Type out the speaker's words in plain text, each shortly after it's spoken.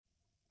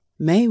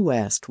Mae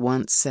West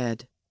once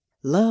said,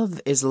 "Love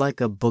is like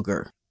a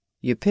booger.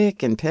 You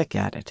pick and pick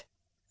at it.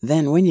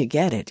 Then when you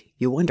get it,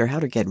 you wonder how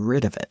to get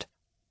rid of it."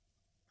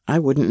 I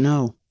wouldn't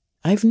know.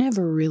 I've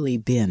never really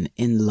been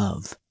in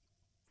love.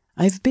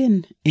 I've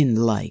been in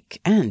like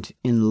and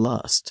in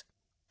lust,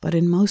 but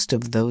in most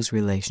of those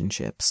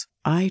relationships,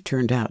 I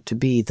turned out to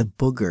be the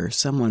booger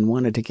someone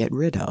wanted to get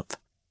rid of.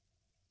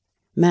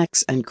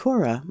 Max and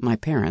Cora, my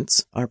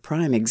parents, are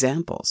prime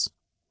examples.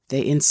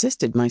 They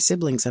insisted my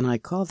siblings and I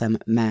call them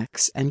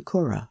Max and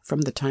Cora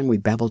from the time we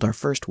babbled our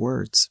first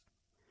words.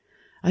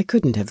 I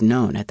couldn't have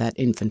known at that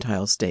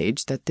infantile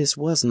stage that this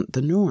wasn't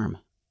the norm.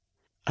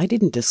 I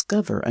didn't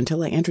discover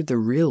until I entered the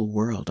real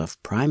world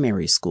of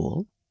primary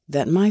school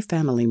that my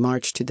family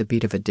marched to the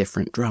beat of a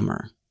different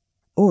drummer,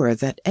 or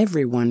that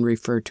everyone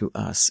referred to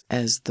us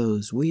as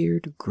those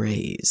weird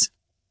Greys.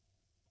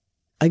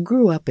 I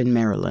grew up in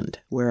Maryland,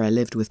 where I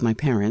lived with my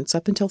parents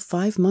up until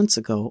 5 months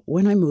ago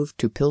when I moved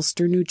to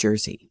Pilster, New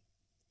Jersey.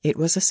 It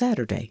was a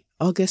Saturday,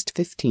 August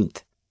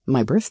 15th,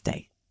 my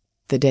birthday,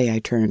 the day I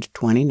turned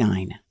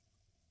 29.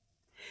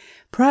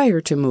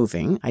 Prior to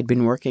moving, I'd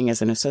been working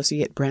as an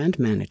associate brand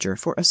manager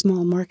for a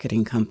small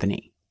marketing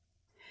company.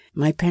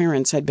 My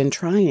parents had been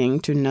trying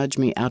to nudge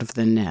me out of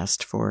the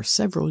nest for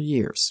several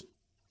years.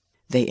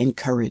 They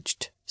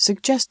encouraged,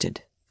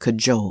 suggested,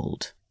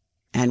 cajoled,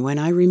 and when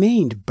I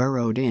remained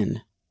burrowed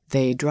in,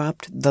 they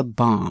dropped the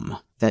bomb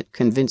that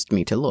convinced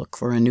me to look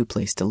for a new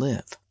place to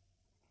live.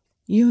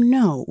 "You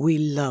know we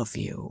love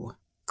you,"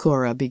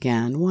 Cora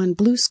began one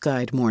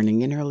blue-skied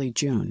morning in early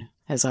June,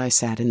 as I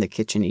sat in the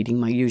kitchen eating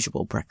my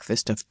usual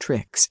breakfast of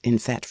Trix in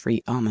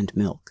fat-free almond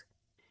milk.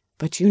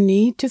 "But you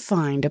need to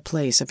find a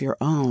place of your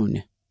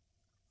own."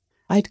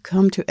 I'd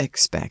come to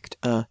expect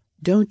a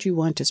 "don't you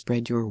want to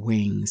spread your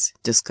wings"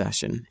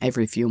 discussion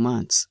every few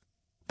months.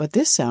 But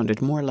this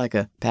sounded more like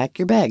a "pack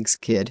your bags,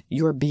 kid,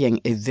 you're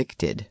being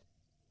evicted."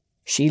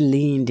 She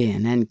leaned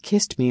in and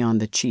kissed me on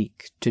the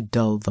cheek to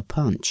dull the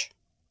punch.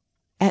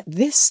 "At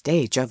this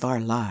stage of our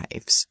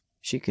lives,"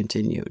 she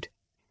continued,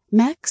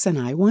 "Max and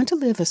I want to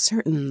live a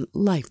certain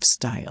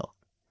lifestyle.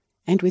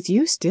 And with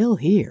you still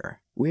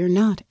here, we're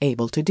not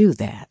able to do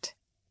that."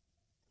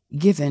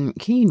 Given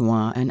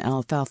quinoa and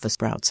alfalfa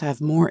sprouts have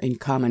more in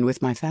common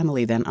with my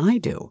family than I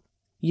do,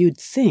 you'd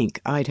think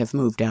I'd have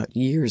moved out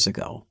years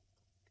ago.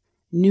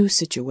 New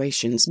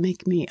situations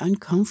make me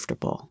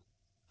uncomfortable.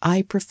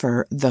 I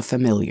prefer the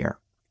familiar.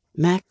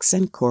 Max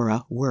and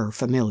Cora were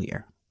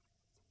familiar.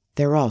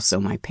 They're also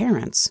my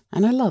parents,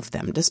 and I love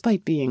them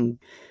despite being,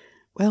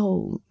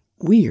 well,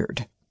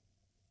 weird.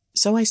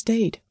 So I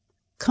stayed,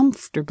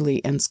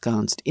 comfortably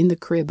ensconced in the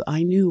crib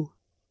I knew,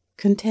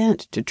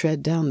 content to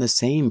tread down the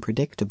same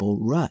predictable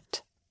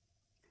rut.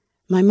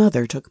 My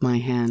mother took my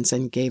hands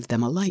and gave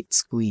them a light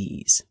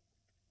squeeze.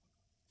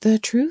 "The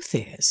truth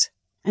is,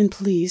 and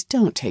please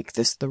don't take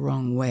this the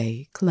wrong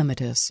way,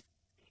 Clematis,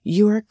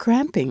 you're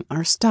cramping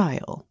our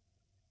style."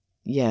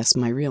 Yes,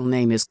 my real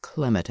name is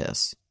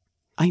Clematis.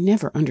 I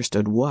never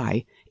understood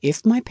why,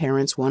 if my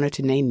parents wanted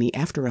to name me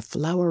after a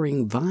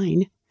flowering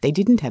vine, they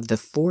didn't have the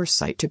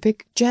foresight to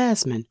pick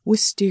jasmine,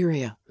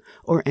 wisteria,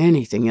 or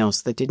anything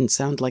else that didn't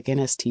sound like an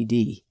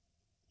STD.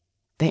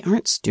 They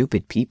aren't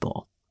stupid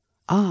people.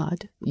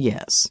 Odd,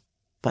 yes,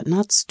 but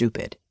not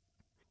stupid.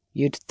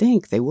 You'd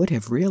think they would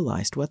have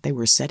realized what they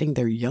were setting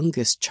their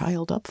youngest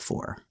child up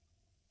for.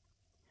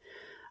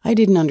 I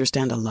didn't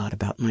understand a lot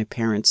about my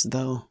parents,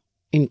 though,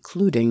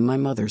 including my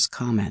mother's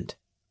comment.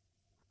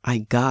 I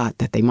got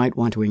that they might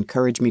want to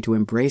encourage me to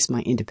embrace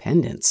my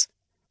independence,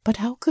 but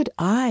how could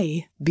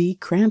I be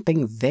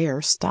cramping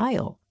their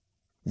style?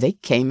 They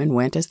came and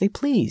went as they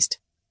pleased.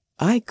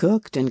 I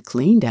cooked and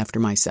cleaned after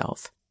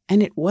myself,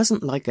 and it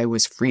wasn't like I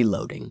was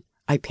freeloading.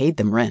 I paid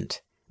them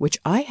rent, which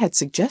I had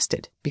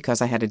suggested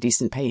because I had a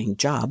decent-paying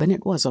job and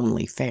it was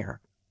only fair.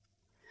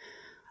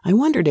 I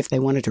wondered if they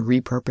wanted to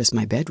repurpose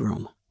my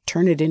bedroom,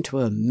 turn it into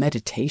a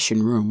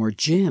meditation room or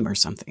gym or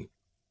something.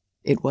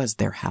 It was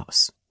their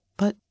house.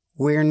 But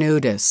we're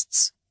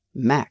nudists.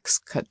 Max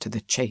cut to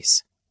the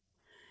chase.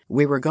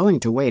 "We were going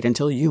to wait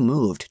until you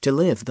moved to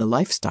live the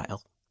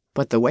lifestyle.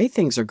 But the way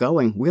things are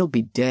going, we'll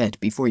be dead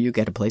before you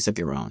get a place of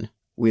your own.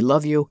 We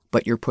love you,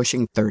 but you're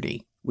pushing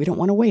 30. We don't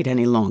want to wait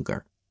any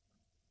longer."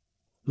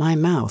 My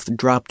mouth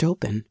dropped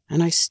open,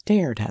 and I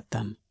stared at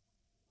them.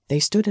 They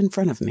stood in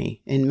front of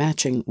me in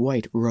matching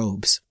white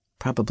robes,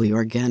 probably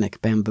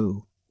organic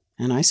bamboo,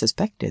 and I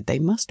suspected they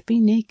must be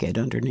naked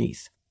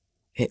underneath.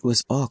 It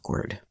was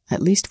awkward,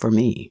 at least for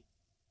me.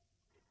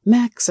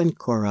 Max and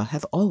Cora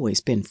have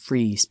always been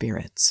free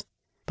spirits,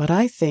 but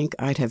I think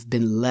I'd have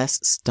been less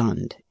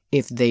stunned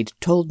if they'd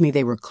told me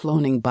they were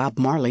cloning Bob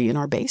Marley in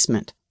our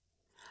basement.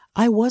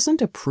 I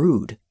wasn't a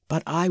prude,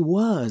 but I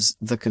was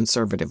the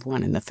conservative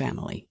one in the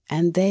family,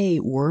 and they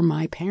were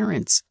my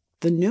parents,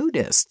 the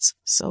nudists,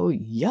 so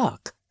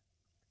yuck.